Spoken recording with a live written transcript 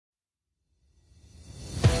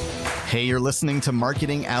Hey, you're listening to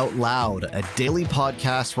Marketing Out Loud, a daily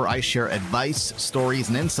podcast where I share advice, stories,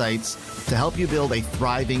 and insights to help you build a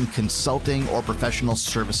thriving consulting or professional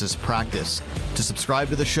services practice. To subscribe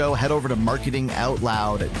to the show, head over to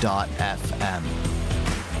marketingoutloud.fm.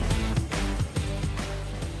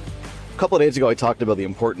 A couple of days ago, I talked about the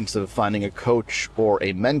importance of finding a coach or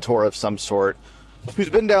a mentor of some sort who's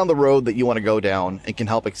been down the road that you want to go down and can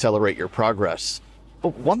help accelerate your progress.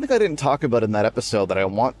 But one thing I didn't talk about in that episode that I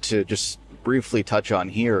want to just briefly touch on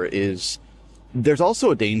here is there's also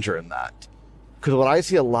a danger in that. Because what I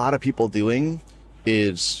see a lot of people doing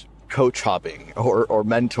is coach hopping or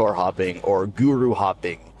mentor hopping or guru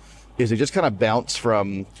hopping, is they just kind of bounce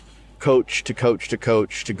from coach to coach to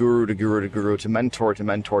coach to guru to guru to guru to mentor to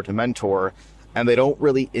mentor to mentor, and they don't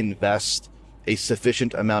really invest a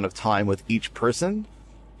sufficient amount of time with each person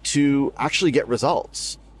to actually get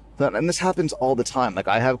results. And this happens all the time. Like,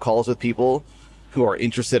 I have calls with people who are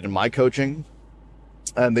interested in my coaching,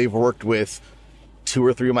 and they've worked with 2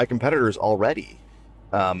 or 3 of my competitors already.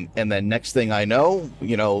 And then next thing I know,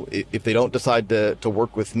 if they don't decide to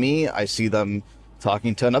work with me, I see them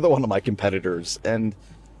talking to another one of my competitors. And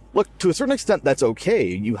look, to a certain extent, that's okay.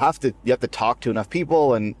 You have to talk to enough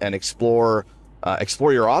people and explore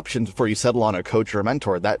your options before you settle on a coach or a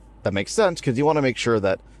mentor. That makes sense, because you want to make sure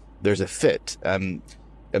that there's a fit.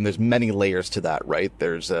 And there's many layers to that, right?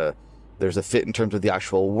 There's a fit in terms of the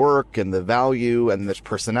actual work and the value, and there's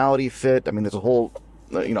personality fit. I mean, there's a whole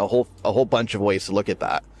bunch of ways to look at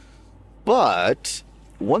that. But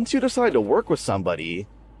once you decide to work with somebody,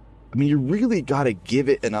 I mean, you really got to give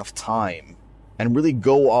it enough time and really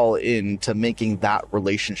go all in to making that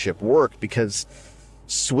relationship work, because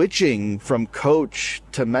switching from coach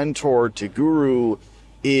to mentor to guru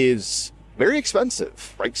is very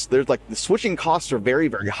expensive, right? There's the switching costs are very,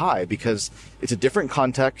 very high because it's a different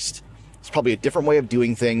context. It's probably a different way of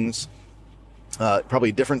doing things, probably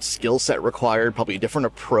a different skill set required, probably a different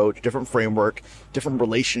approach, different framework, different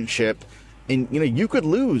relationship. And, you could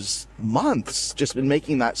lose months just in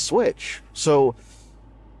making that switch. So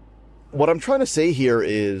what I'm trying to say here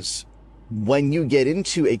is, when you get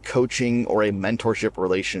into a coaching or a mentorship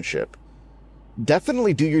relationship,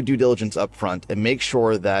 definitely do your due diligence up front and make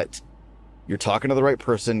sure that you're talking to the right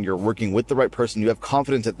person, you're working with the right person, you have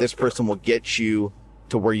confidence that this person will get you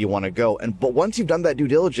to where you want to go. But once you've done that due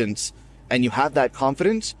diligence and you have that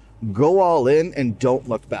confidence, go all in and don't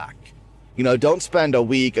look back. Don't spend a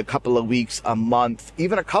week, a couple of weeks, a month,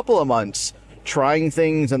 even a couple of months trying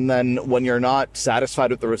things, and then when you're not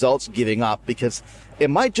satisfied with the results, giving up, because it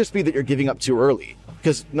might just be that you're giving up too early.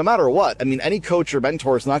 Because no matter what, I mean, any coach or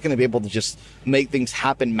mentor is not going to be able to just make things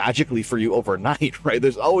happen magically for you overnight, right?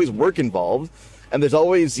 There's always work involved, and there's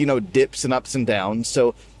always, dips and ups and downs.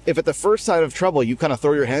 So if at the first sign of trouble, you kind of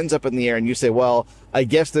throw your hands up in the air and you say, well, I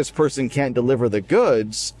guess this person can't deliver the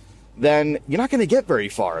goods, then you're not going to get very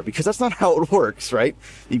far, because that's not how it works, right?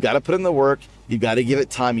 You've got to put in the work. You've got to give it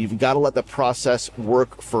time. You've got to let the process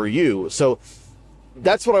work for you. So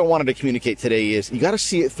that's what I wanted to communicate today is you got to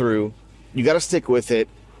see it through. You got to stick with it,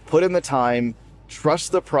 put in the time,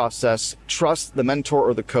 trust the process, trust the mentor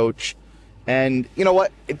or the coach. And you know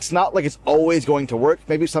what? It's not like it's always going to work.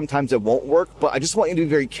 Maybe sometimes it won't work, but I just want you to be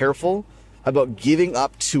very careful about giving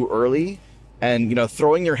up too early and,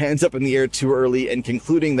 throwing your hands up in the air too early and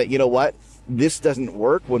concluding that, this doesn't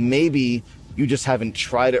work, when maybe you just haven't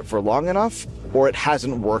tried it for long enough, or it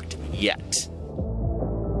hasn't worked yet.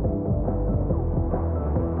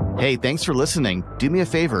 Hey, thanks for listening. Do me a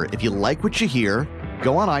favor. If you like what you hear,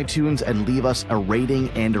 go on iTunes and leave us a rating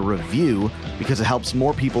and a review, because it helps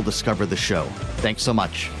more people discover the show. Thanks so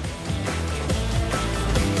much.